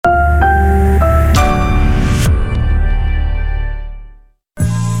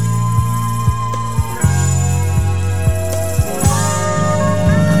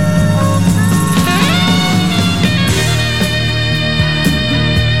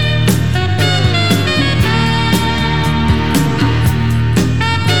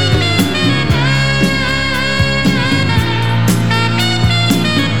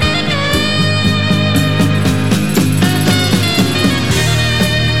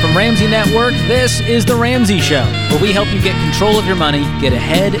From Ramsey Network, this is The Ramsey Show, where we help you get control of your money, get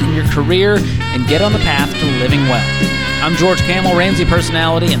ahead in your career, and get on the path to living well. I'm George Camel, Ramsey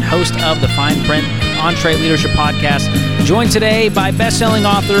personality and host of the Fine Print Entree Leadership Podcast, joined today by best-selling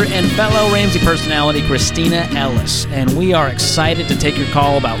author and fellow Ramsey personality, Christina Ellis. And we are excited to take your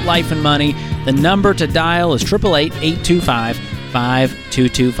call about life and money. The number to dial is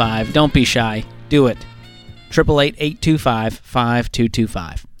 888-825-5225. Don't be shy. Do it.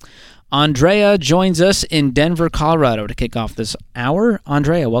 888-825-5225. Andrea joins us in Denver, Colorado to kick off this hour.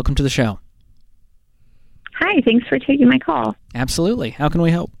 Andrea, welcome to the show. Hi, thanks for taking my call. Absolutely. How can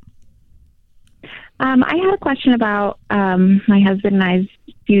we help? I had a question about my husband and I's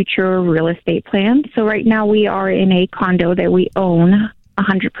future real estate plan. So right now we are in a condo that we own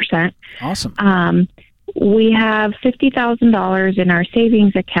 100%. Awesome. We have $50,000 in our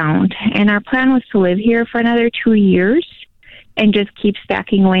savings account, and our plan was to live here for another 2 years and just keep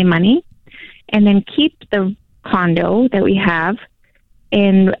stacking away money and then keep the condo that we have.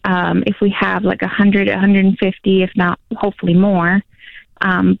 And if we have like 100, 150, if not hopefully more,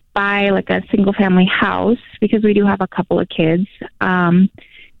 buy like a single family house because we do have a couple of kids, and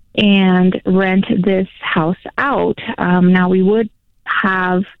rent this house out. Now we would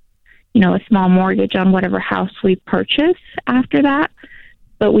have, a small mortgage on whatever house we purchase after that,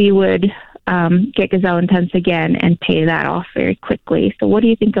 but we would get gazelle intense again and pay that off very quickly. So what do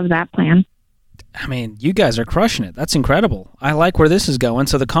you think of that plan? I mean, you guys are crushing it. That's incredible. I like where this is going.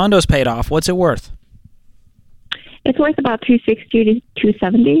 So the condo's paid off. What's it worth? It's worth about $260 to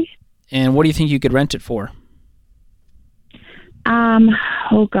 $270. And what do you think you could rent it for?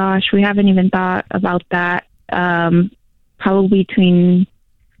 Oh gosh, we haven't even thought about that. Probably between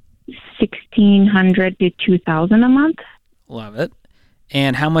 $1,600 to $2,000 a month. Love it.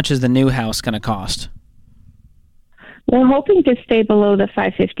 And how much is the new house going to cost? We're hoping to stay below the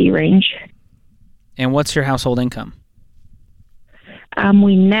 $550 range. And what's your household income?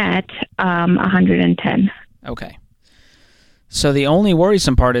 We net $110. Okay. So the only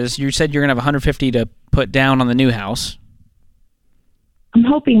worrisome part is you said you're going to have $150 to put down on the new house. I'm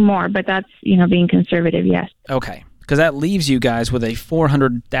hoping more, but that's, being conservative, yes. Okay. Because that leaves you guys with a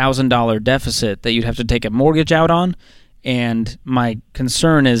 $400,000 deficit that you'd have to take a mortgage out on. And my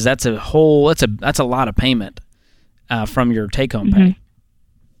concern is that's a lot of payment from your take-home pay.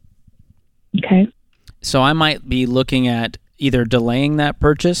 Okay. So I might be looking at either delaying that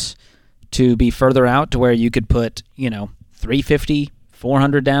purchase to be further out to where you could put, $350,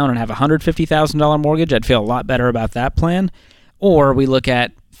 $400 down and have a $150,000 mortgage. I'd feel a lot better about that plan. Or we look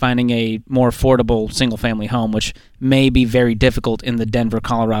at finding a more affordable single-family home, which may be very difficult in the Denver,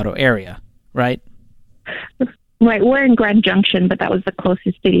 Colorado area, right? Right. We're in Grand Junction, but that was the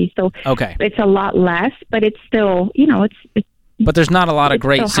closest city. So okay. It's a lot less, but it's still, it's but there's not a lot of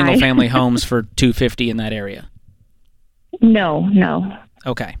great so single-family homes for $250 in that area. No.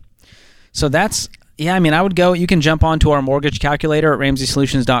 Okay. So that's, I would go, you can jump onto our mortgage calculator at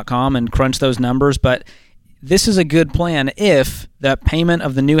RamseySolutions.com and crunch those numbers, but this is a good plan if the payment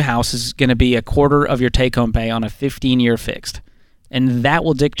of the new house is going to be a quarter of your take-home pay on a 15-year fixed. And that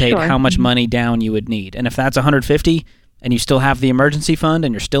will dictate how much money down you would need. And if that's $150 and you still have the emergency fund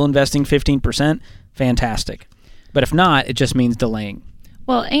and you're still investing 15%, fantastic. But if not, it just means delaying.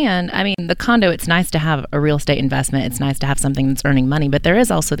 Well, and the condo, it's nice to have a real estate investment. It's nice to have something that's earning money, but there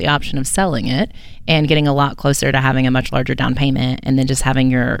is also the option of selling it and getting a lot closer to having a much larger down payment and then just having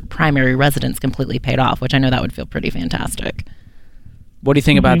your primary residence completely paid off, which I know that would feel pretty fantastic. What do you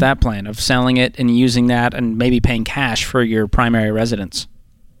think about that plan of selling it and using that and maybe paying cash for your primary residence?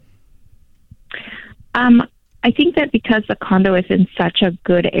 I think that because the condo is in such a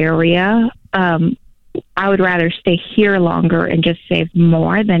good area, I would rather stay here longer and just save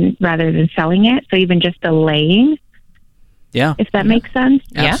more rather than selling it. So even just delaying. Yeah. If that makes sense.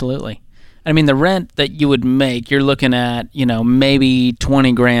 Absolutely. The rent that you would make, you're looking at, maybe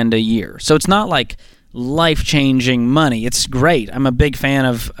 $20,000 a year. So it's not like life-changing money. It's great. I'm a big fan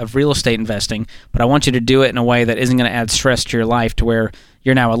of real estate investing, but I want you to do it in a way that isn't going to add stress to your life to where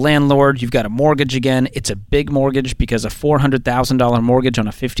you're now a landlord, you've got a mortgage again. It's a big mortgage because a $400,000 mortgage on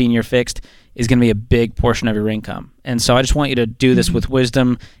a 15-year fixed is going to be a big portion of your income. And so I just want you to do this with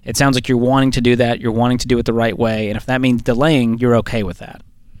wisdom. It sounds like you're wanting to do that. You're wanting to do it the right way. And if that means delaying, you're okay with that.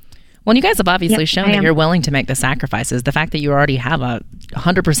 Well, you guys have obviously shown that you're willing to make the sacrifices. The fact that you already have a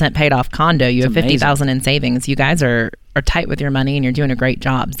 100% paid off condo, you have $50,000 in savings. You guys are tight with your money and you're doing a great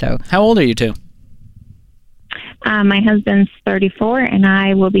job. So, how old are you two? My husband's 34, and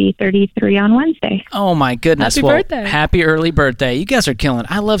I will be 33 on Wednesday. Oh, my goodness. Happy birthday. Happy early birthday. You guys are killing it.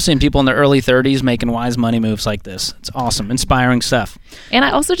 I love seeing people in their early 30s making wise money moves like this. It's awesome. Inspiring stuff. And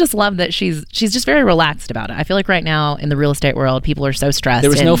I also just love that she's just very relaxed about it. I feel like right now in the real estate world, people are so stressed. There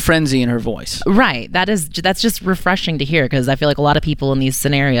was no frenzy in her voice. Right. That's just refreshing to hear, because I feel like a lot of people in these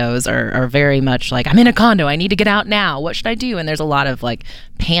scenarios are very much like, I'm in a condo. I need to get out now. What should I do? And there's a lot of like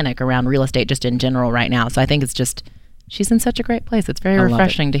panic around real estate just in general right now. So I think it's just, she's in such a great place. It's very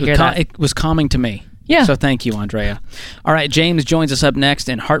refreshing to hear that. It was calming to me. Yeah. So thank you, Andrea. All right, James joins us up next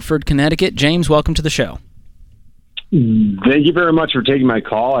in Hartford, Connecticut. James, welcome to the show. Thank you very much for taking my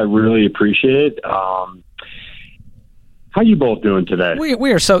call. I really appreciate it. How are you both doing today?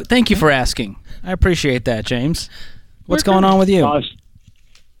 We are so. Thank you for asking. I appreciate that, James. What's going on with you?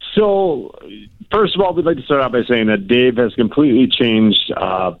 So, first of all, we'd like to start out by saying that Dave has completely changed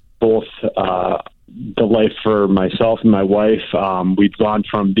both the life for myself and my wife. We've gone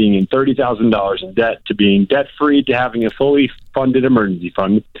from being in $30,000 in debt to being debt-free to having a fully funded emergency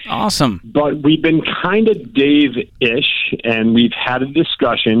fund. Awesome. But we've been kind of Dave-ish, and we've had a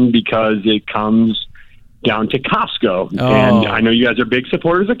discussion because it comes down to Costco. Oh. And I know you guys are big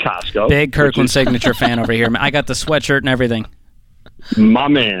supporters of Costco. Big Kirkland Signature fan over here. I got the sweatshirt and everything. My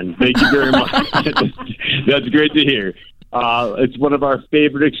man. Thank you very much. That's great to hear. It's one of our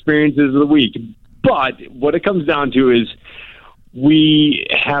favorite experiences of the week. But what it comes down to is we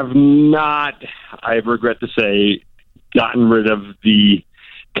have not, I regret to say, gotten rid of the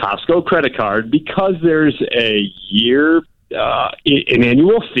Costco credit card because there's a an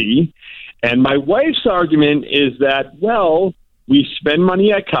annual fee. And my wife's argument is that, well, we spend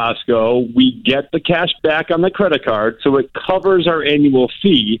money at Costco, we get the cash back on the credit card, so it covers our annual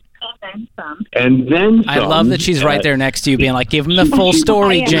fee. And then some. I love that she's right there next to you being like, give him the full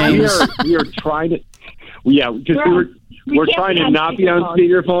story, James. We are trying to, because we're trying to not be on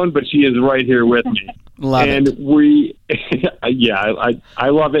speakerphone, but she is right here with me. Love and it. I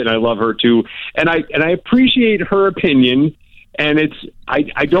love it, and I love her too. And I appreciate her opinion. And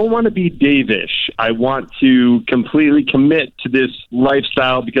I don't want to be Dave-ish. I want to completely commit to this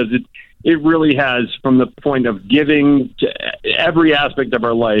lifestyle because it really has, from the point of giving to every aspect of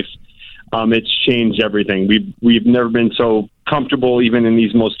our life, it's changed everything. We've never been so comfortable, even in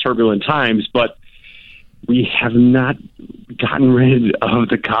these most turbulent times, but we have not gotten rid of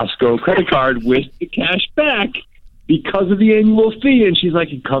the Costco credit card with the cash back because of the annual fee. And she's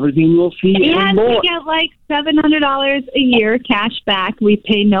like, it covers the annual fee and more. We get like $700 a year cash back. We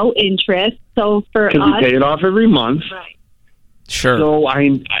pay no interest. So for us, because we pay it off every month. Right. Sure. So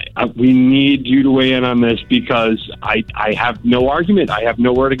we need you to weigh in on this because I have no argument. I have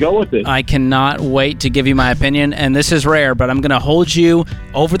nowhere to go with it. I cannot wait to give you my opinion, and this is rare, but I'm going to hold you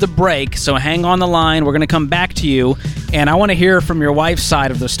over the break, so hang on the line. We're going to come back to you, and I want to hear from your wife's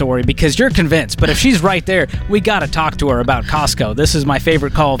side of the story because you're convinced, but if she's right there, we got to talk to her about Costco. This is my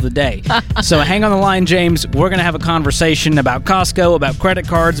favorite call of the day. So hang on the line, James. We're going to have a conversation about Costco, about credit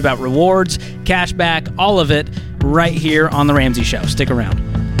cards, about rewards, cash back, all of it right here on The Ramsey Show. Stick around.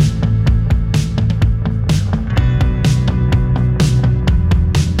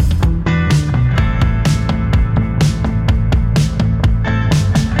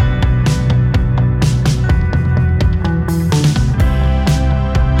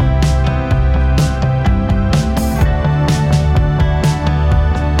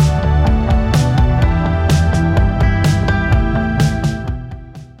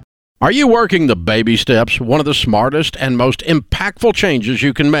 Are you working the baby steps? One of the smartest and most impactful changes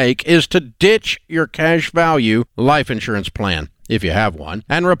you can make is to ditch your cash value life insurance plan, if you have one,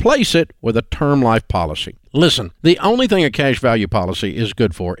 and replace it with a term life policy. Listen, the only thing a cash value policy is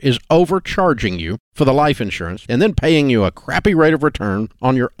good for is overcharging you for the life insurance and then paying you a crappy rate of return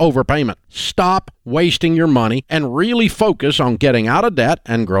on your overpayment. Stop wasting your money and really focus on getting out of debt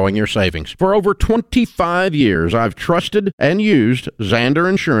and growing your savings. For over 25 years, I've trusted and used Xander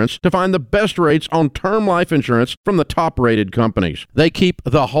Insurance to find the best rates on term life insurance from the top-rated companies. They keep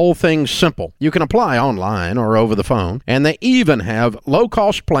the whole thing simple. You can apply online or over the phone, and they even have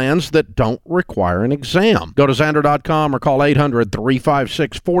low-cost plans that don't require an exam. Go to Xander.com or call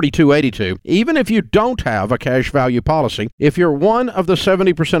 800-356-4282. Even if you don't have a cash value policy, if you're one of the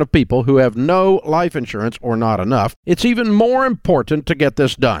 70% of people who have no life insurance or not enough, it's even more important to get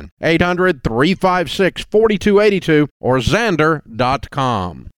this done. 800-356-4282 or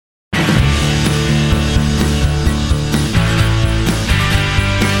Xander.com.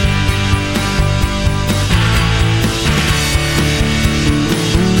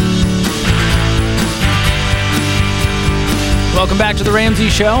 Welcome back to The Ramsey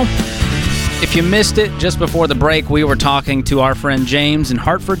Show. If you missed it, just before the break, we were talking to our friend James in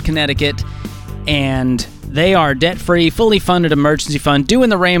Hartford, Connecticut, and they are debt-free, fully funded emergency fund, doing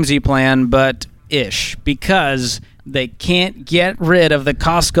the Ramsey plan, but ish, because they can't get rid of the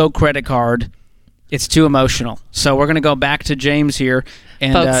Costco credit card. It's too emotional. So we're going to go back to James here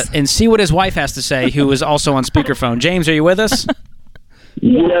and see what his wife has to say, who is also on speakerphone. James, are you with us?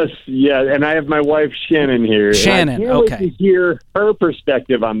 Yes, and I have my wife Shannon here. Shannon, okay. I can't wait to hear her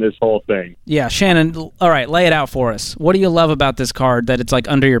perspective on this whole thing. Yeah, Shannon, all right, lay it out for us. What do you love about this card that it's like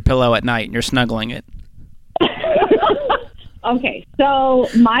under your pillow at night and you're snuggling it? Okay, so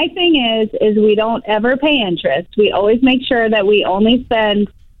my thing is we don't ever pay interest. We always make sure that we only spend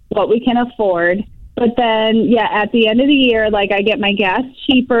what we can afford. But then, at the end of the year, like, I get my gas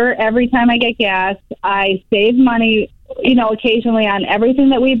cheaper every time I get gas. I save money, occasionally on everything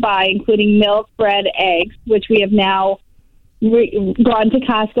that we buy, including milk, bread, eggs, which we have now gone to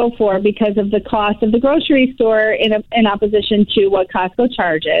Costco for because of the cost of the grocery store in opposition to what Costco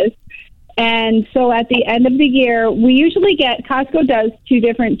charges. And so at the end of the year, we usually Costco does 2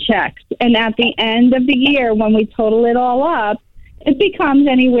 different checks. And at the end of the year, when we total it all up, it becomes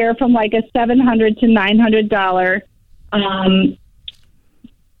anywhere from like a $700 to $900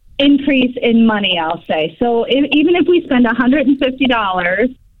 increase in money, I'll say. So even if we spend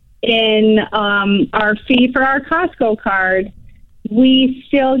 $150 in our fee for our Costco card, we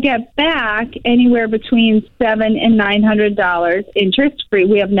still get back anywhere between $700 and $900 interest-free.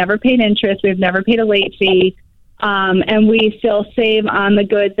 We have never paid interest. We've never paid a late fee. And we still save on the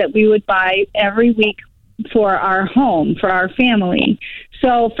goods that we would buy every week for our home, for our family.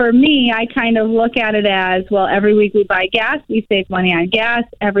 So for me, I kind of look at it as, well, every week we buy gas, we save money on gas.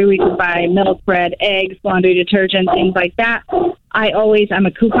 Every week we buy milk, bread, eggs, laundry detergent, things like that. I'm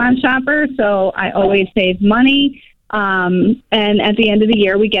a coupon shopper, so I always save money. And at the end of the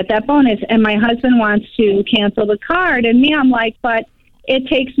year, we get that bonus. And my husband wants to cancel the card. And me, I'm like, but it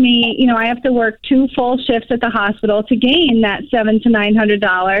takes me, I have to work 2 full shifts at the hospital to gain that $700 to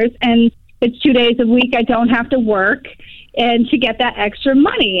 $900. And it's 2 days a week I don't have to work and to get that extra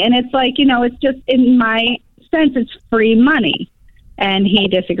money. And it's like, it's just, in my sense, it's free money. And he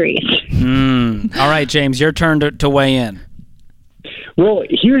disagrees. All right, James, your turn to weigh in. Well,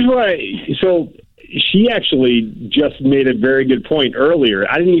 here's so she actually just made a very good point earlier.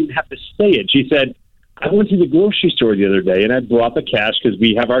 I didn't even have to say it. She said, I went to the grocery store the other day and I brought the cash because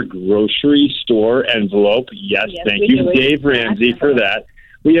we have our grocery store envelope. Yes, thank you, Dave Ramsey, for that.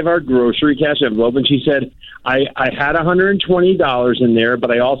 We have our grocery cash envelope, and she said, I had $120 in there, but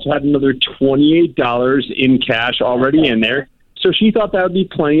I also had another $28 in cash already in there. So she thought that would be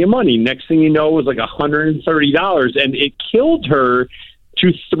plenty of money. Next thing you know, it was like $130, and it killed her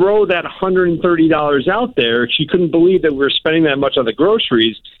to throw that $130 out there. She couldn't believe that we were spending that much on the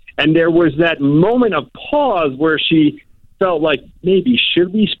groceries, and there was that moment of pause where she felt like, maybe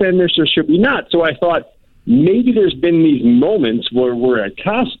should we spend this or should we not? So I thought, maybe there's been these moments where we're at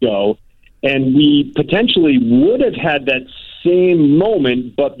Costco and we potentially would have had that same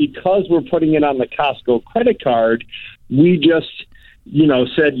moment, but because we're putting it on the Costco credit card, we just,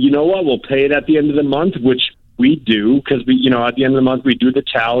 said, what, we'll pay it at the end of the month, which we do because we, at the end of the month, we do the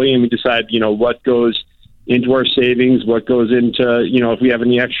tally and we decide, what goes into our savings, what goes into, if we have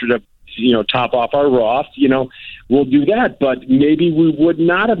any extra to, top off our Roth, we'll do that. But maybe we would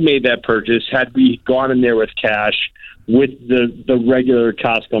not have made that purchase had we gone in there with cash with the regular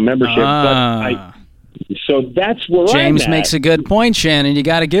Costco membership. So that's where James I'm at. makes a good point, Shannon. You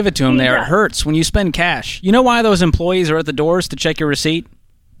got to give it to him there. It hurts when you spend cash. You know why those employees are at the doors to check your receipt?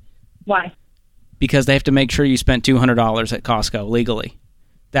 Why? Because they have to make sure you spent $200 at Costco legally.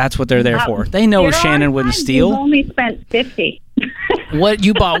 That's what they're there for. They know Shannon wouldn't steal. You've only spent $50. What?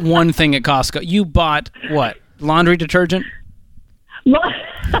 You bought one thing at Costco. You bought what? Laundry detergent? Laundry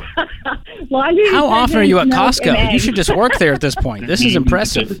How often are you at Costco? You should eggs. just work there at this point. This is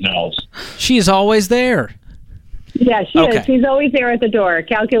impressive. She's always there. Yeah, she is. She's always there at the door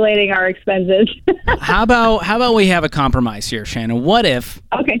calculating our expenses. How about we have a compromise here, Shannon? What if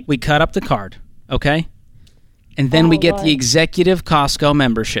we cut up the card, okay? And then we get the executive Costco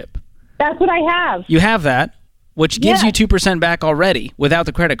membership. That's what I have. You have that, which gives you 2% back already without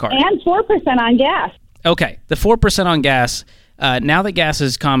the credit card. And 4% on gas. Okay, the 4% on gas, now that gas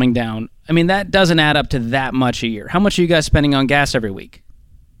is calming down, I mean, that doesn't add up to that much a year. How much are you guys spending on gas every week?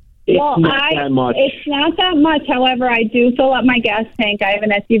 It's not that much. It's not that much. However, I do fill up my gas tank. I have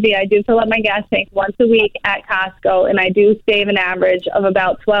an SUV. I do fill up my gas tank once a week at Costco, and I do save an average of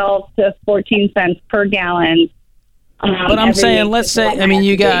about 12 to 14 cents per gallon. But I'm saying, let's say, I mean,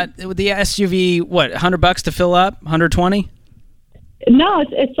 you got with the SUV, what, $100 to fill up, 120? No,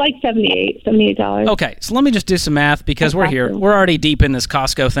 it's like $78. Okay, so let me just do some math because we're here. Costco. We're already deep in this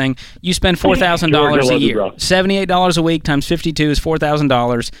Costco thing. You spend $4,000 a year. $78 a week times 52 is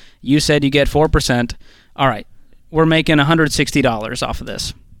 $4,000. You said you get 4%. All right, we're making $160 off of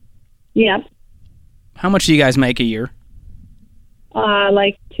this. Yep. How much do you guys make a year?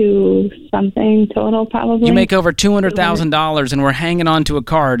 Like two something total, probably. You make over $200,000, and we're hanging on to a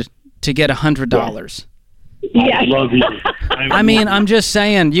card to get $100. Yeah. I love you. I mean, I'm just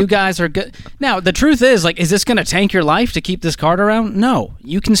saying, you guys are good. Now, the truth is, like, is this going to tank your life to keep this card around? No.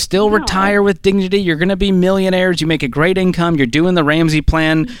 You can still retire with dignity. You're going to be millionaires. You make a great income. You're doing the Ramsey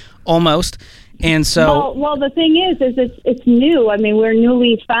plan almost. And so... Well, the thing is it's new. I mean, we're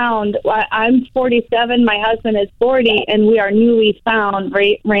newly found. I'm 47. My husband is 40, and we are newly found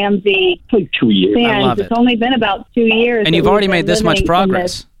Ramsey It's like 2 years. fans. I love it. It's only been about 2 years. And you've already made this much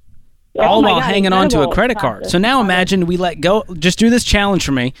progress. All while hanging on to a credit card. So now imagine we let go. Just do this challenge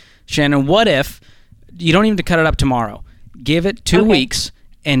for me, Shannon. What if you don't even have to cut it up tomorrow? Give it 2 weeks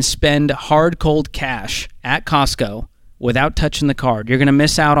and spend hard, cold cash at Costco without touching the card. You're going to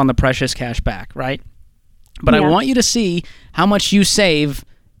miss out on the precious cash back, right? But I want you to see how much you save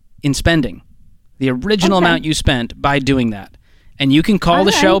in spending, the original amount you spent by doing that. And you can call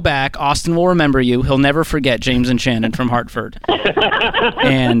the show back. Austin will remember you. He'll never forget James and Shannon from Hartford.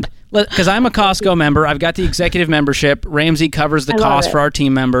 And because I'm a Costco member, I've got the executive membership. Ramsey covers the cost for our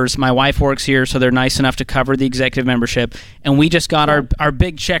team members. My wife works here, so they're nice enough to cover the executive membership. And we just got our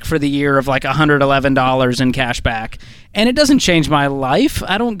big check for the year of like $111 in cash back. And it doesn't change my life.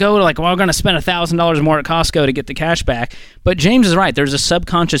 I don't go to like, well, I'm going to spend $1,000 more at Costco to get the cash back. But James is right. There's a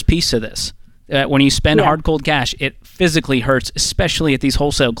subconscious piece to this. When you spend hard, cold cash, it physically hurts, especially at these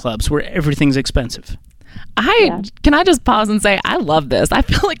wholesale clubs where everything's expensive. Can I just pause and say, I love this. I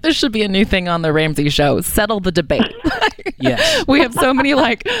feel like this should be a new thing on the Ramsey show. Settle the debate. Yes. We have so many,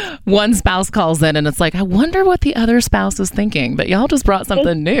 like, one spouse calls in and it's like, I wonder what the other spouse is thinking. But y'all just brought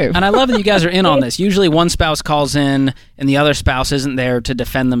something new. And I love that you guys are in on this. Usually one spouse calls in and the other spouse isn't there to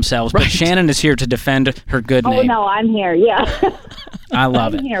defend themselves. But Shannon is here to defend her good name. Oh, no, I'm here. Yeah. I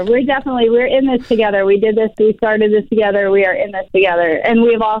love it. Here. We're in this together. We did this. We started this together. We are in this together. And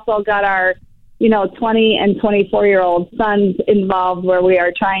we've also got our 20 and 24-year-old sons involved where we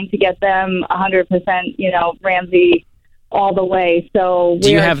are trying to get them 100%, Ramsey all the way. So do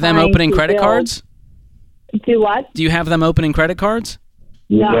you have them opening credit cards? Do what? Do you have them opening credit cards?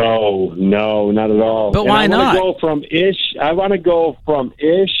 No, not at all. But why not? I want to go from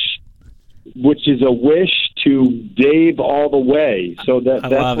Ish, which is a wish, to Dave all the way. So that's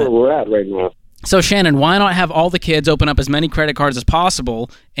where we're at right now. So, Shannon, why not have all the kids open up as many credit cards as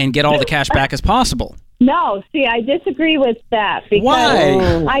possible and get all the cash back as possible? No, see, I disagree with that. Because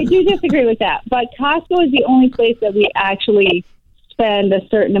why? I do disagree with that. But Costco is the only place that we actually spend a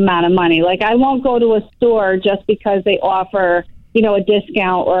certain amount of money. Like, I won't go to a store just because they offer, a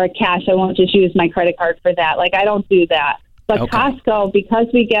discount or a cash. I won't just use my credit card for that. Like, I don't do that. But Costco, because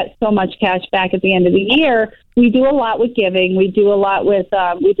we get so much cash back at the end of the year, we do a lot with giving. We do a lot with,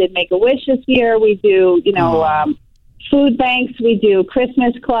 we did Make-A-Wish this year. We do, food banks. We do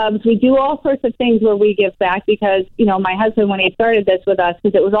Christmas clubs. We do all sorts of things where we give back because, my husband, when he started this with us,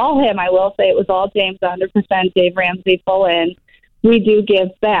 because it was all him, I will say it was all James, 100%, Dave Ramsey, full in. We do give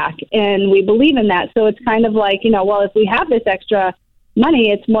back, and we believe in that. So it's kind of like, if we have this extra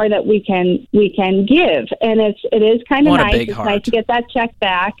money, it's more that we can give, and it is kind of nice. It's nice to get that check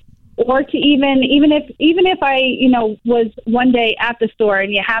back, or to even if I was one day at the store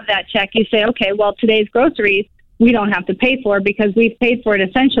and you have that check, you say, okay, well, today's groceries we don't have to pay for because we've paid for it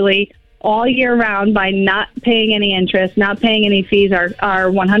essentially all year round by not paying any interest, not paying any fees.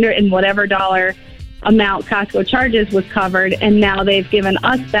 Our 100 and whatever dollar amount Costco charges was covered, and now they've given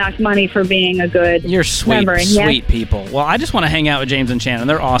us back money for being a good You're sweet, member. Sweet people. Well, I just want to hang out with James and Shannon.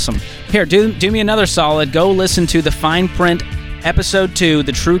 They're awesome. Here, do me another solid. Go listen to the Fine Print Episode 2,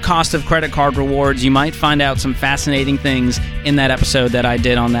 The True Cost of Credit Card Rewards. You might find out some fascinating things in that episode that I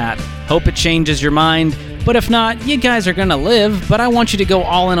did on that. Hope it changes your mind. But if not, you guys are going to live. But I want you to go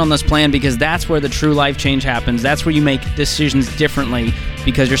all in on this plan because that's where the true life change happens. That's where you make decisions differently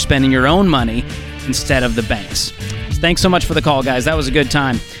because you're spending your own money instead of the bank's. Thanks so much for the call, guys. That was a good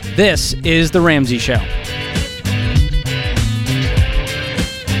time. This is The Ramsey Show.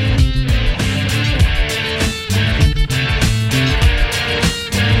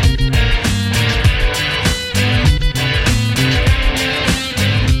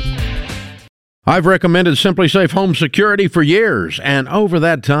 I've recommended Simply Safe Home Security for years, and over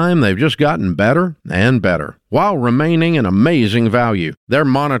that time, they've just gotten better and better, while remaining an amazing value. Their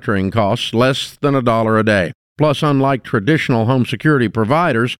monitoring costs less than $1 a day. Plus, unlike traditional home security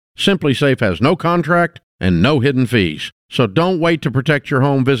providers, SimpliSafe has no contract and no hidden fees. So don't wait to protect your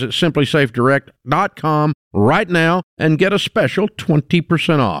home. Visit simplysafedirect.com right now and get a special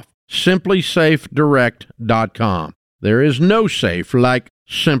 20% off. simplysafedirect.com. There is no safe like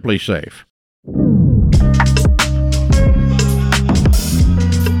SimpliSafe.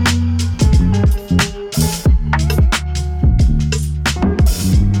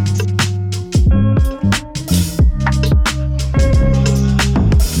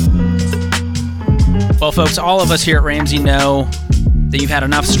 Well, folks, all of us here at Ramsey know that you've had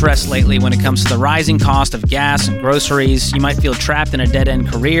enough stress lately when it comes to the rising cost of gas and groceries. You might feel trapped in a dead-end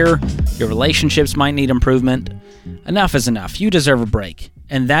career. Your relationships might need improvement. Enough is enough. You deserve a break.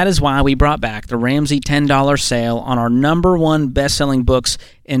 And that is why we brought back the Ramsey $10 sale on our #1 best-selling books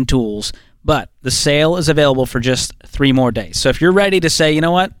and tools. But the sale is available for just 3 more days. So if you're ready to say, you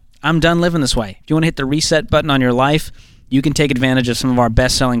know what, I'm done living this way. If you want to hit the reset button on your life, you can take advantage of some of our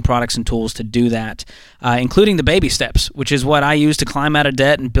best-selling products and tools to do that, including the baby steps, which is what I use to climb out of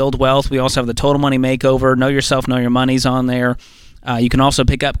debt and build wealth. We also have the Total Money Makeover, Know Yourself, Know Your Money's on there. You can also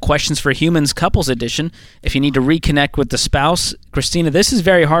pick up Questions for Humans Couples Edition if you need to reconnect with the spouse. Christina, this is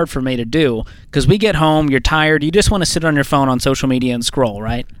very hard for me to do because we get home, you're tired, you just want to sit on your phone on social media and scroll,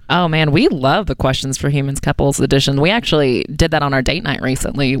 right? Oh, man, we love the Questions for Humans Couples Edition. We actually did that on our date night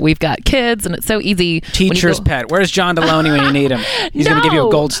recently. We've got kids, and it's so easy. Teacher's pet. Where's John Deloney when you need him? He's going to give you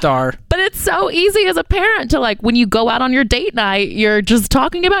a gold star. But it's so easy as a parent to, like, when you go out on your date night, you're just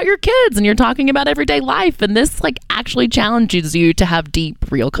talking about your kids, and you're talking about everyday life, and this, like, actually challenges you to have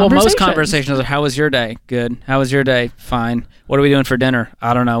deep, real conversations. Well, most conversations are, how was your day? Good. How was your day? Fine. What are we doing for dinner?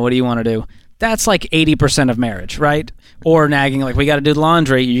 I don't know. What do you want to do? That's like 80% of marriage, right? Or nagging, like, we got to do the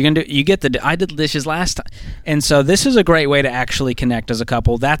laundry. I did the dishes last time. And so this is a great way to actually connect as a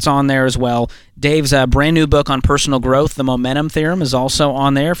couple. That's on there as well. Dave's brand new book on personal growth, The Momentum Theorem, is also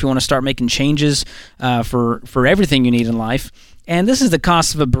on there if you want to start making changes for everything you need in life. And this is the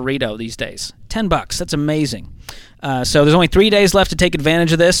cost of a burrito these days. $10. That's amazing. So there's only 3 days left to take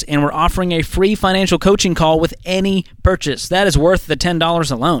advantage of this, and we're offering a free financial coaching call with any purchase. That is worth the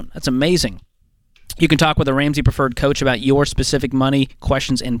 $10 alone. That's amazing. You can talk with a Ramsey Preferred coach about your specific money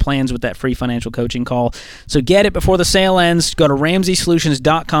questions and plans with that free financial coaching call. So get it before the sale ends. Go to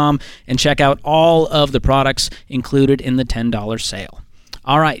RamseySolutions.com and check out all of the products included in the $10 sale.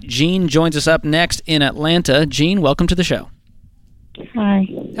 All right, Jean joins us up next in Atlanta. Jean, welcome to the show. Hi.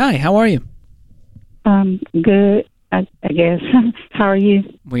 Hi, how are you? Good, I guess. How are you?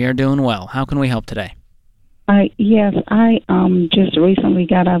 We are doing well. How can we help today? Yes, I just recently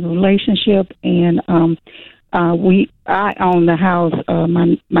got out of a relationship, and I own the house.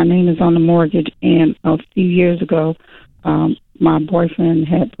 My name is on the mortgage, and a few years ago, my boyfriend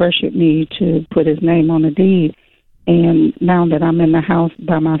had pressured me to put his name on the deed. And now that I'm in the house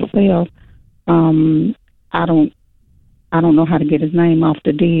by myself, I don't know how to get his name off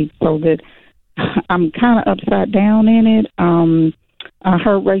the deed, so that I'm kind of upside down in it. I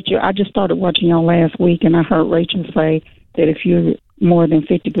heard Rachel. I just started watching y'all last week, and I heard Rachel say that if you're more than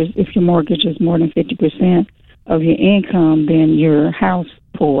 50%, if your mortgage is more than 50% of your income, then you're house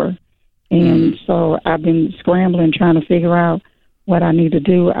poor. And so I've been scrambling, trying to figure out what I need to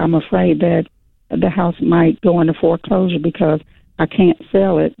do. I'm afraid that the house might go into foreclosure because I can't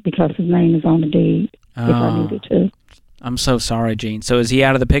sell it because his name is on the deed. If I needed to. I'm so sorry, Jean. So is he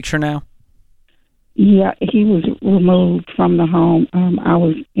out of the picture now? Yeah, he was removed from the home. I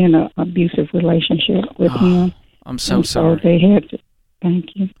was in an abusive relationship with him. I'm so sorry. So they had to.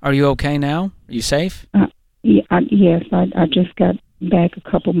 Thank you. Are you okay now? Are you safe? Yes, I just got back a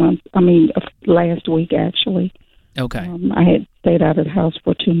couple months. Last week actually. Okay. I had stayed out of the house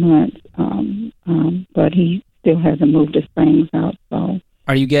for 2 months, but he still hasn't moved his things out. So.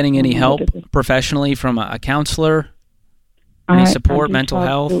 Are you getting any help professionally from a counselor? Any support, mental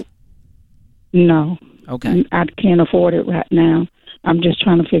health? No. Okay. I can't afford it right now. I'm just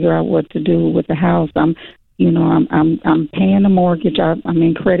trying to figure out what to do with the house. I'm paying the mortgage. I'm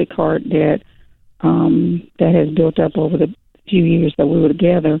in credit card debt that has built up over the few years that we were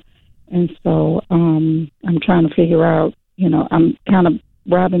together, and so I'm trying to figure out. I'm kind of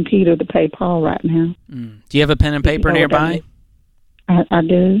robbing Peter to pay Paul right now. Do you have a pen and paper nearby? I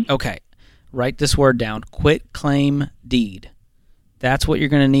do. Okay. Write this word down. Quitclaim deed. That's what you're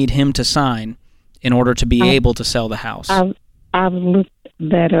going to need him to sign in order to be able to sell the house. I've looked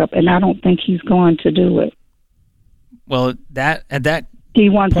that up, and I don't think he's going to do it. Well, at that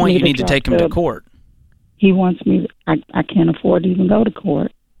point, you need to take him to court. He wants me. I can't afford to even go to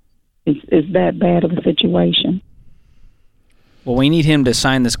court. It's that bad of a situation. Well, we need him to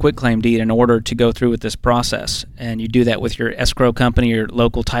sign this quitclaim deed in order to go through with this process. And you do that with your escrow company, your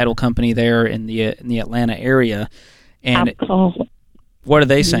local title company there in the Atlanta area. And I've called. What are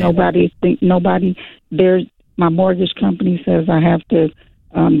they saying? Nobody. There's my mortgage company says I have to.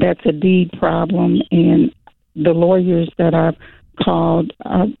 That's a deed problem, and the lawyers that I've called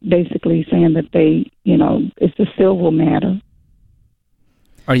are basically saying that they, it's a civil matter.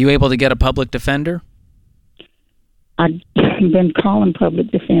 Are you able to get a public defender? I've been calling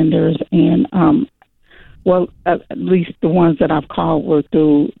public defenders, and at least the ones that I've called were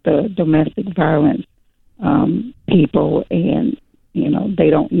through the domestic violence people, and they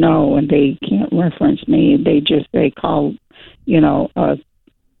don't know and they can't reference me. They call,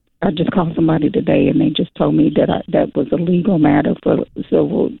 I just called somebody today, and they just told me that that was a legal matter for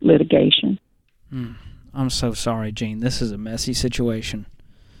civil litigation. I'm so sorry, Jean. This is a messy situation.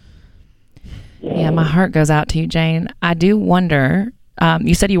 Yeah, my heart goes out to you, Jane. I do wonder,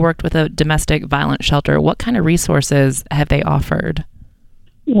 you said you worked with a domestic violence shelter. What kind of resources have they offered?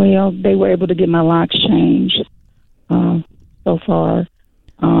 Well, they were able to get my locks changed so far.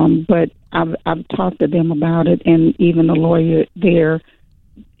 But I've talked to them about it, and even the lawyer there,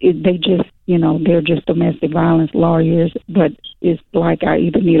 they just, they're just domestic violence lawyers, but it's like I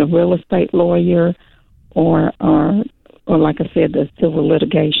either need a real estate lawyer or like I said, the civil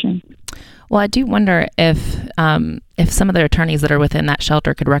litigation. Well, I do wonder if some of the attorneys that are within that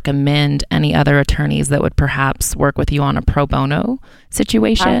shelter could recommend any other attorneys that would perhaps work with you on a pro bono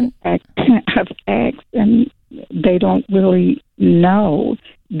situation. I've asked, and they don't really know.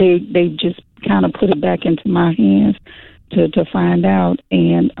 They just kind of put it back into my hands to find out.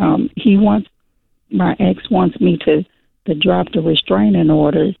 And my ex wants me to drop the restraining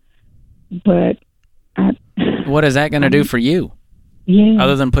order, but what is that going to do for you? Yeah.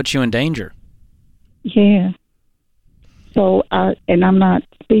 Other than put you in danger. Yeah. So I'm not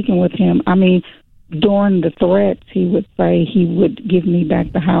speaking with him. I mean, during the threats, he would say he would give me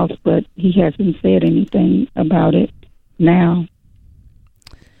back the house, but he hasn't said anything about it now.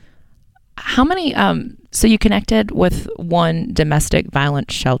 How many, so you connected with one domestic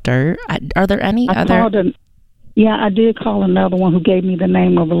violence shelter. Are there any other? I did call another one who gave me the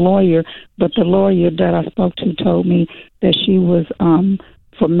name of a lawyer, but the lawyer that I spoke to told me that she was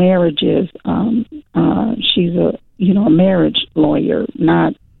for marriages. She's a marriage lawyer,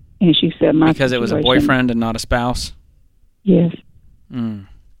 not, and she said because it was a boyfriend and not a spouse. Yes.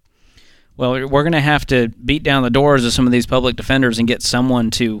 Well, we're going to have to beat down the doors of some of these public defenders and get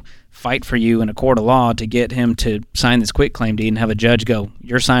someone to fight for you in a court of law to get him to sign this quitclaim deed and have a judge go,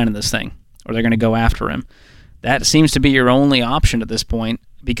 "You're signing this thing," or they're going to go after him. That seems to be your only option at this point,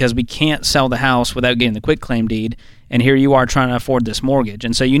 because we can't sell the house without getting the quitclaim deed, and here you are trying to afford this mortgage.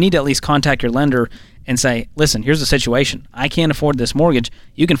 And so you need to at least contact your lender and say, "Listen, here's the situation. I can't afford this mortgage.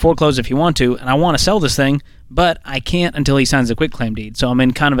 You can foreclose if you want to, and I want to sell this thing, but I can't until he signs the quitclaim deed. So I'm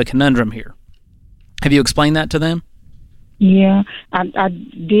in kind of a conundrum here." Have you explained that to them? Yeah, I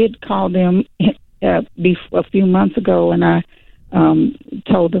did call them a few months ago, and I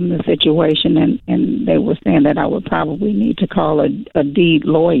told them the situation, and they were saying that I would probably need to call a deed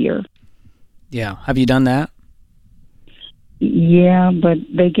lawyer. Yeah. Have you done that? Yeah, but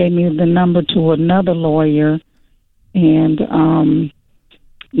they gave me the number to another lawyer, and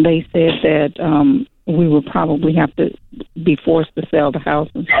they said that we would probably have to be forced to sell the house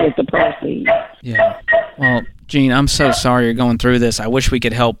and split the proceeds. Yeah. Well, Jean, I'm so sorry you're going through this. I wish we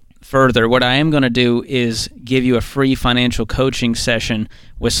could help further. What I am going to do is give you a free financial coaching session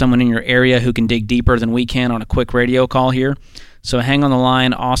with someone in your area who can dig deeper than we can on a quick radio call here. So hang on the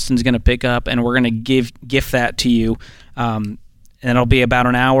line. Austin's going to pick up, and we're going to gift that to you. And it'll be about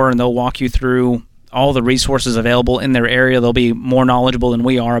an hour, and they'll walk you through all the resources available in their area. They'll be more knowledgeable than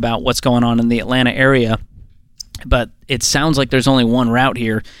we are about what's going on in the Atlanta area. But it sounds like there's only one route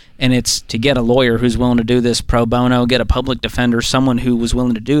here, and it's to get a lawyer who's willing to do this pro bono, get a public defender, someone who was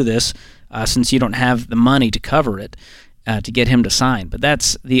willing to do this, since you don't have the money to cover it, to get him to sign. But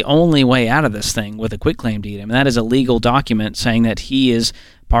that's the only way out of this thing with a quitclaim deed. I mean, that is a legal document saying that he is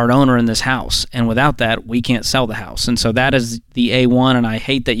part owner in this house, and without that, we can't sell the house. And so that is the A1, and I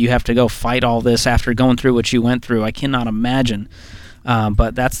hate that you have to go fight all this after going through what you went through. I cannot imagine.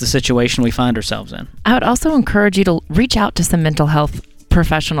 But that's the situation we find ourselves in. I would also encourage you to reach out to some mental health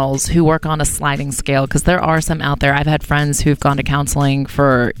professionals who work on a sliding scale, because there are some out there. I've had friends who've gone to counseling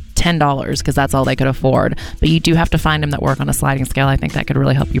for $10 because that's all they could afford. But you do have to find them that work on a sliding scale. I think that could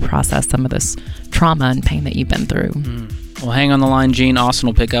really help you process some of this trauma and pain that you've been through. Well, hang on the line, Gene. Austin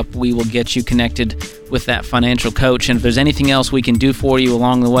will pick up. We will get you connected with that financial coach. And if there's anything else we can do for you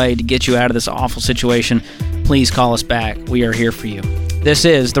along the way to get you out of this awful situation, please call us back. We are here for you. This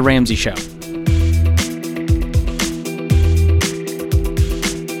is The Ramsey Show.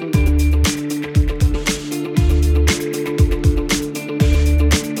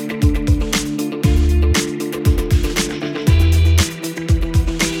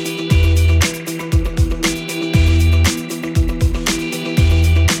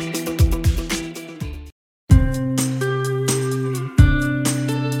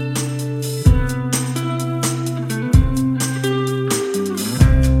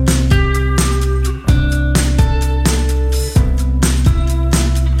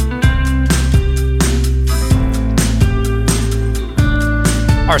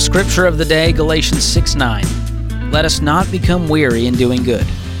 Our scripture of the day, Galatians 6:9. Let us not become weary in doing good,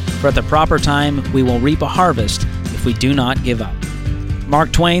 for at the proper time we will reap a harvest if we do not give up.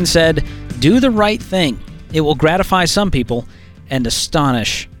 Mark Twain said, do the right thing. It will gratify some people and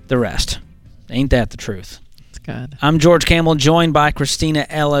astonish the rest. Ain't that the truth? It's good. I'm George Campbell, joined by Christina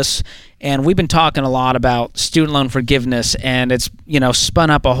Ellis, and we've been talking a lot about student loan forgiveness, and it's, spun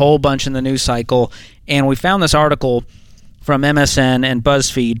up a whole bunch in the news cycle, and we found this article from MSN and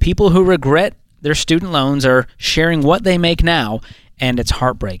BuzzFeed. People who regret their student loans are sharing what they make now, and it's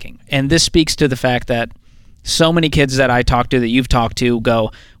heartbreaking. And this speaks to the fact that so many kids that I talk to, that you've talked to,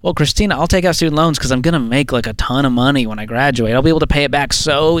 go, well, Christina, I'll take out student loans because I'm going to make like a ton of money when I graduate. I'll be able to pay it back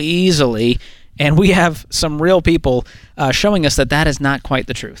so easily. And we have some real people showing us that that is not quite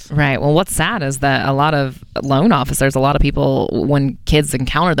the truth. Right. Well, what's sad is that a lot of loan officers, a lot of people, when kids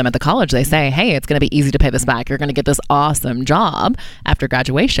encounter them at the college, they say, hey, it's going to be easy to pay this back. You're going to get this awesome job after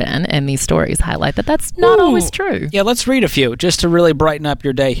graduation. And these stories highlight that that's not always true. Yeah, let's read a few just to really brighten up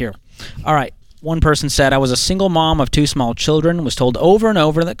your day here. All right. One person said, I was a single mom of 2 small children, was told over and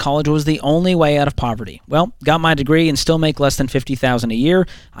over that college was the only way out of poverty. Well, got my degree and still make less than $50,000 a year.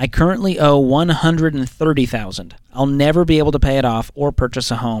 I currently owe $130,000. I'll never be able to pay it off or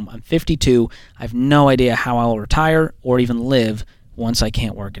purchase a home. I'm 52. I have no idea how I'll retire or even live once I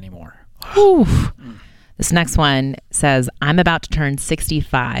can't work anymore. Whew. This next one says, I'm about to turn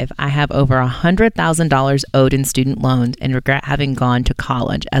 65. I have over $100,000 owed in student loans and regret having gone to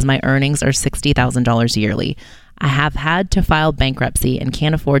college as my earnings are $60,000 yearly. I have had to file bankruptcy and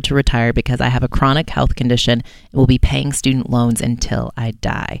can't afford to retire because I have a chronic health condition and will be paying student loans until I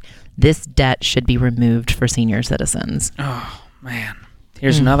die. This debt should be removed for senior citizens. Oh, man.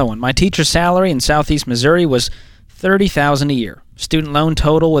 Here's another one. My teacher's salary in Southeast Missouri was $30,000 a year. Student loan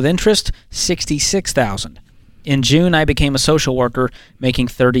total with interest, $66,000. In June, I became a social worker, making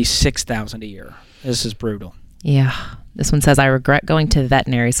 $36,000 a year. This is brutal. Yeah. This one says, I regret going to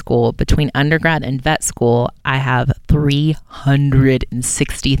veterinary school. Between undergrad and vet school, I have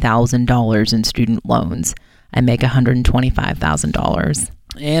 $360,000 in student loans. I make $125,000.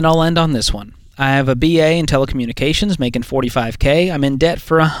 And I'll end on this one. I have a BA in telecommunications, making $45K. I'm in debt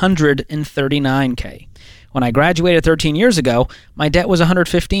for $139K. When I graduated 13 years ago, my debt was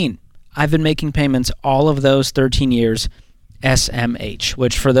 $115,000. I've been making payments all of those 13 years, SMH,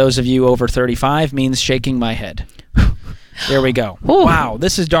 which for those of you over 35 means shaking my head. There we go. Ooh. Wow,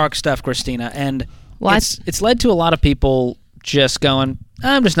 this is dark stuff, Christina. And it's led to a lot of people just going,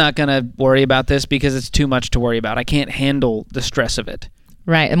 I'm just not going to worry about this because it's too much to worry about. I can't handle the stress of it.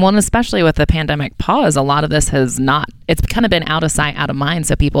 Right. And especially with the pandemic pause, a lot of this it's kind of been out of sight, out of mind.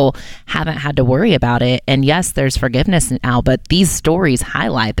 So people haven't had to worry about it. And yes, there's forgiveness now, but these stories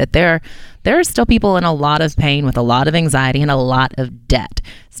highlight that there are still people in a lot of pain with a lot of anxiety and a lot of debt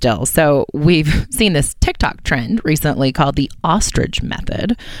still. So we've seen this TikTok trend recently called the ostrich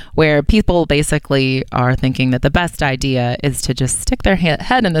method, where people basically are thinking that the best idea is to just stick their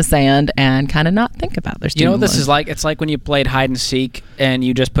head in the sand and kind of not think about their student You know what this loans. is like? It's like when you played hide and seek and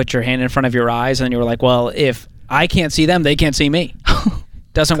you just put your hand in front of your eyes and you were like, well, if I can't see them, they can't see me.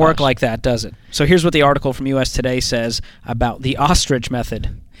 Doesn't work like that, does it? So here's what the article from US Today says about the ostrich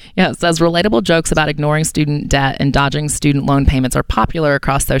method. Yeah, it says relatable jokes about ignoring student debt and dodging student loan payments are popular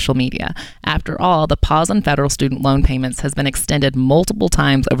across social media. After all, the pause on federal student loan payments has been extended multiple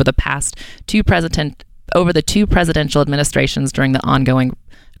times over the two presidential administrations during the ongoing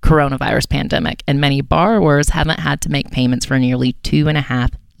coronavirus pandemic, and many borrowers haven't had to make payments for nearly 2.5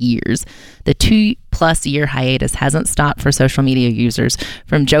 years. The 2+ year hiatus hasn't stopped for social media users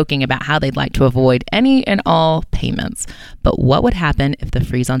from joking about how they'd like to avoid any and all payments. But what would happen if the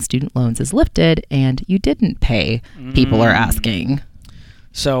freeze on student loans is lifted and you didn't pay? People are asking.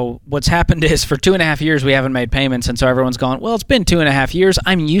 So what's happened is for 2.5 years we haven't made payments, and so everyone's gone, well, it's been 2.5 years.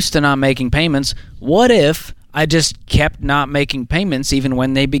 I'm used to not making payments. What if I just kept not making payments even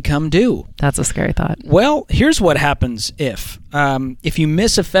when they become due. That's a scary thought. Well, here's what happens if you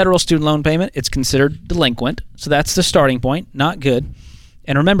miss a federal student loan payment, it's considered delinquent. So that's the starting point. Not good.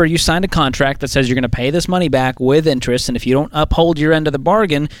 And remember, you signed a contract that says you're going to pay this money back with interest, and if you don't uphold your end of the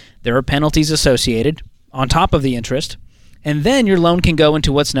bargain, there are penalties associated on top of the interest. And then your loan can go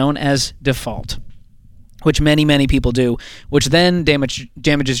into what's known as default, which many, many people do, which then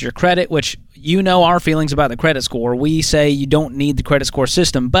damages your credit, which you know our feelings about the credit score. We say you don't need the credit score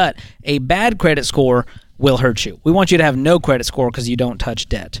system, but a bad credit score will hurt you. We want you to have no credit score because you don't touch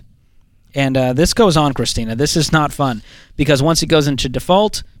debt. And this goes on, Christina. This is not fun because once it goes into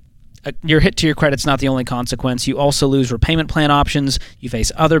default, your hit to your credit's not the only consequence. You also lose repayment plan options. You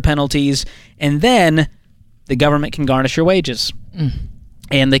face other penalties. And then the government can garnish your wages.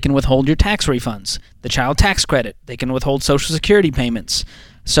 And they can withhold your tax refunds, the child tax credit. They can withhold Social Security payments.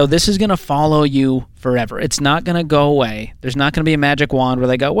 So this is going to follow you forever. It's not going to go away. There's not going to be a magic wand where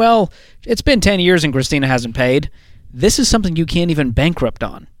they go, well, it's been 10 years and Christina hasn't paid. This is something you can't even bankrupt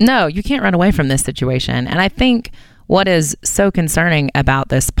on. No, you can't run away from this situation. And I think what is so concerning about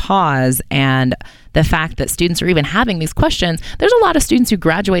this pause and the fact that students are even having these questions, there's a lot of students who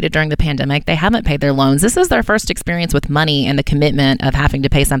graduated during the pandemic. They haven't paid their loans. This is their first experience with money and the commitment of having to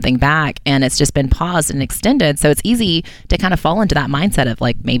pay something back. And it's just been paused and extended. So it's easy to kind of fall into that mindset of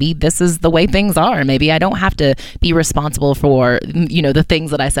like, maybe this is the way things are. Maybe I don't have to be responsible for, the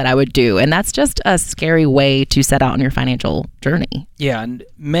things that I said I would do. And that's just a scary way to set out on your financial journey. Yeah, and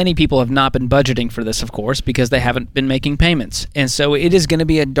many people have not been budgeting for this, of course, because they haven't been making payments. And so it is going to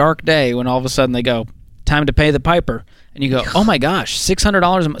be a dark day when all of a sudden they go, time to pay the piper. And you go, oh my gosh, $600,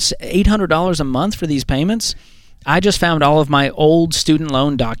 $800 a month for these payments? I just found all of my old student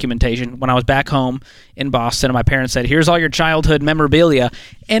loan documentation when I was back home in Boston, and my parents said, here's all your childhood memorabilia.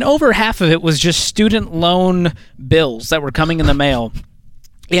 And over half of it was just student loan bills that were coming in the mail.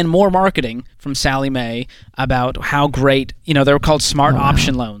 And more marketing from Sally Mae about how great, they were called smart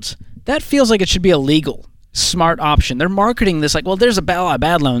option loans. That feels like it should be illegal. Smart option. They're marketing this like, well, there's a lot of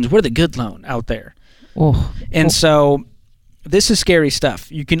bad loans. We're the good loan out there. So this is scary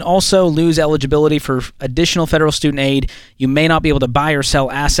stuff. You can also lose eligibility for additional federal student aid. You may not be able to buy or sell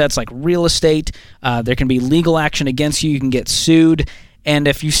assets like real estate. There can be legal action against you. You can get sued. And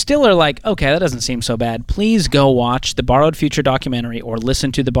if you still are like, okay, that doesn't seem so bad, please go watch the Borrowed Future documentary or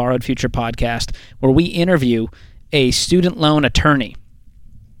listen to the Borrowed Future podcast where we interview a student loan attorney.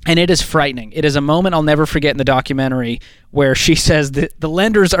 And it is frightening. It is a moment I'll never forget in the documentary where she says that the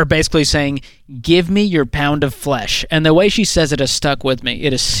lenders are basically saying, give me your pound of flesh. And the way she says it has stuck with me.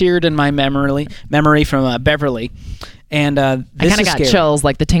 It is seared in my memory from Beverly. And this I kind of got scary. chills,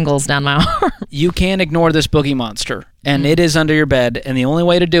 like the tingles down my arm. You can't ignore this boogie monster. And it is under your bed. And the only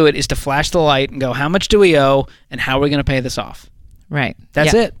way to do it is to flash the light and go, how much do we owe? And how are we going to pay this off? Right.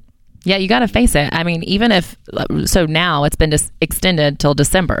 That's it. Yeah, you got to face it. I mean, even if, so now it's been extended till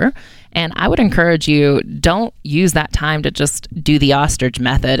December. And I would encourage you, don't use that time to just do the ostrich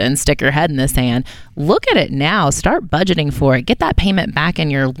method and stick your head in the sand. Look at it now. Start budgeting for it. Get that payment back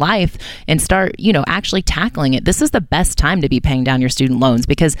in your life and start, actually tackling it. This is the best time to be paying down your student loans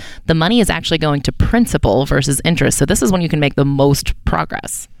because the money is actually going to principal versus interest. So this is when you can make the most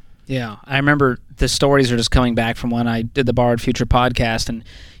progress. Yeah, I remember the stories are just coming back from when I did the Borrowed Future podcast and,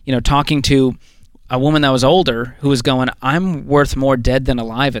 talking to a woman that was older who was going, I'm worth more dead than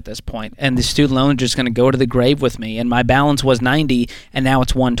alive at this point, and the student loan is just going to go to the grave with me, and my balance was 90, and now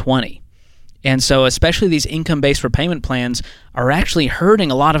it's 120. And so especially these income-based repayment plans are actually hurting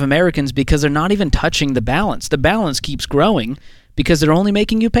a lot of Americans because they're not even touching the balance. The balance keeps growing because they're only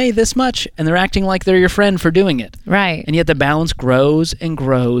making you pay this much, and they're acting like they're your friend for doing it. Right. And yet the balance grows and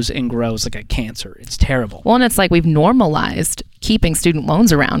grows and grows like a cancer. It's terrible. Well, and it's like we've normalized keeping student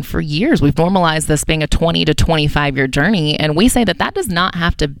loans around for years. We've normalized this being a 20 to 25-year journey, and we say that does not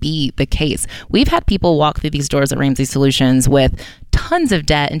have to be the case. We've had people walk through these doors at Ramsey Solutions with tons of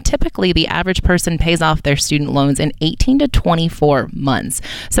debt, and typically the average person pays off their student loans in 18 to 24 months.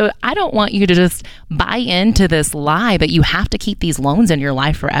 So I don't want you to just buy into this lie that you have to keep these loans in your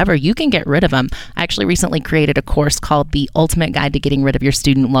life forever. You can get rid of them. I actually recently created a course called The Ultimate Guide to Getting Rid of Your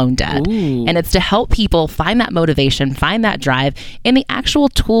Student Loan Debt. Ooh. And it's to help people find that motivation, find that drive, and the actual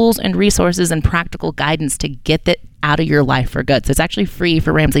tools and resources and practical guidance to get that out of your life for good. So it's actually free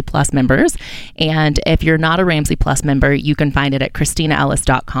for Ramsey Plus members. And if you're not a Ramsey Plus member, you can find it at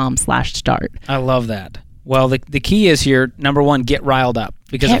ChristinaEllis.com/start. I love that. Well, the key is here, number one, get riled up.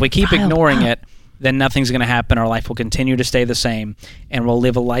 Because if we keep ignoring it, then nothing's going to happen. Our life will continue to stay the same, and we'll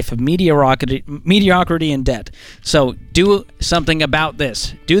live a life of mediocrity and debt. So do something about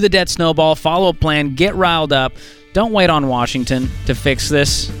this. Do the debt snowball, follow a plan, get riled up. Don't wait on Washington to fix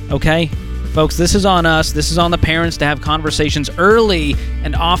this, okay? Folks, this is on us. This is on the parents to have conversations early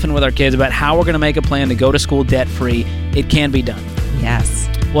and often with our kids about how we're going to make a plan to go to school debt-free. It can be done. Yes.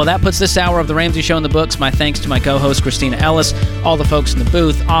 Well, that puts this hour of The Ramsey Show in the books. My thanks to my co-host, Christina Ellis, all the folks in the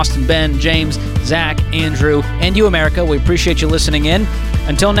booth, Austin, Ben, James, Zach, Andrew, and you, America. We appreciate you listening in.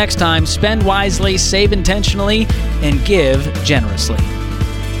 Until next time, spend wisely, save intentionally, and give generously.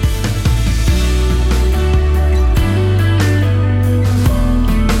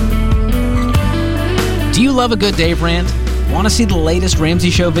 Do you love a good Dave rant? Want to see the latest Ramsey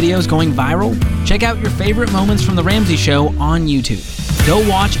Show videos going viral? Check out your favorite moments from The Ramsey Show on YouTube. Go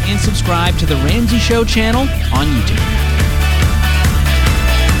watch and subscribe to The Ramsey Show channel on YouTube.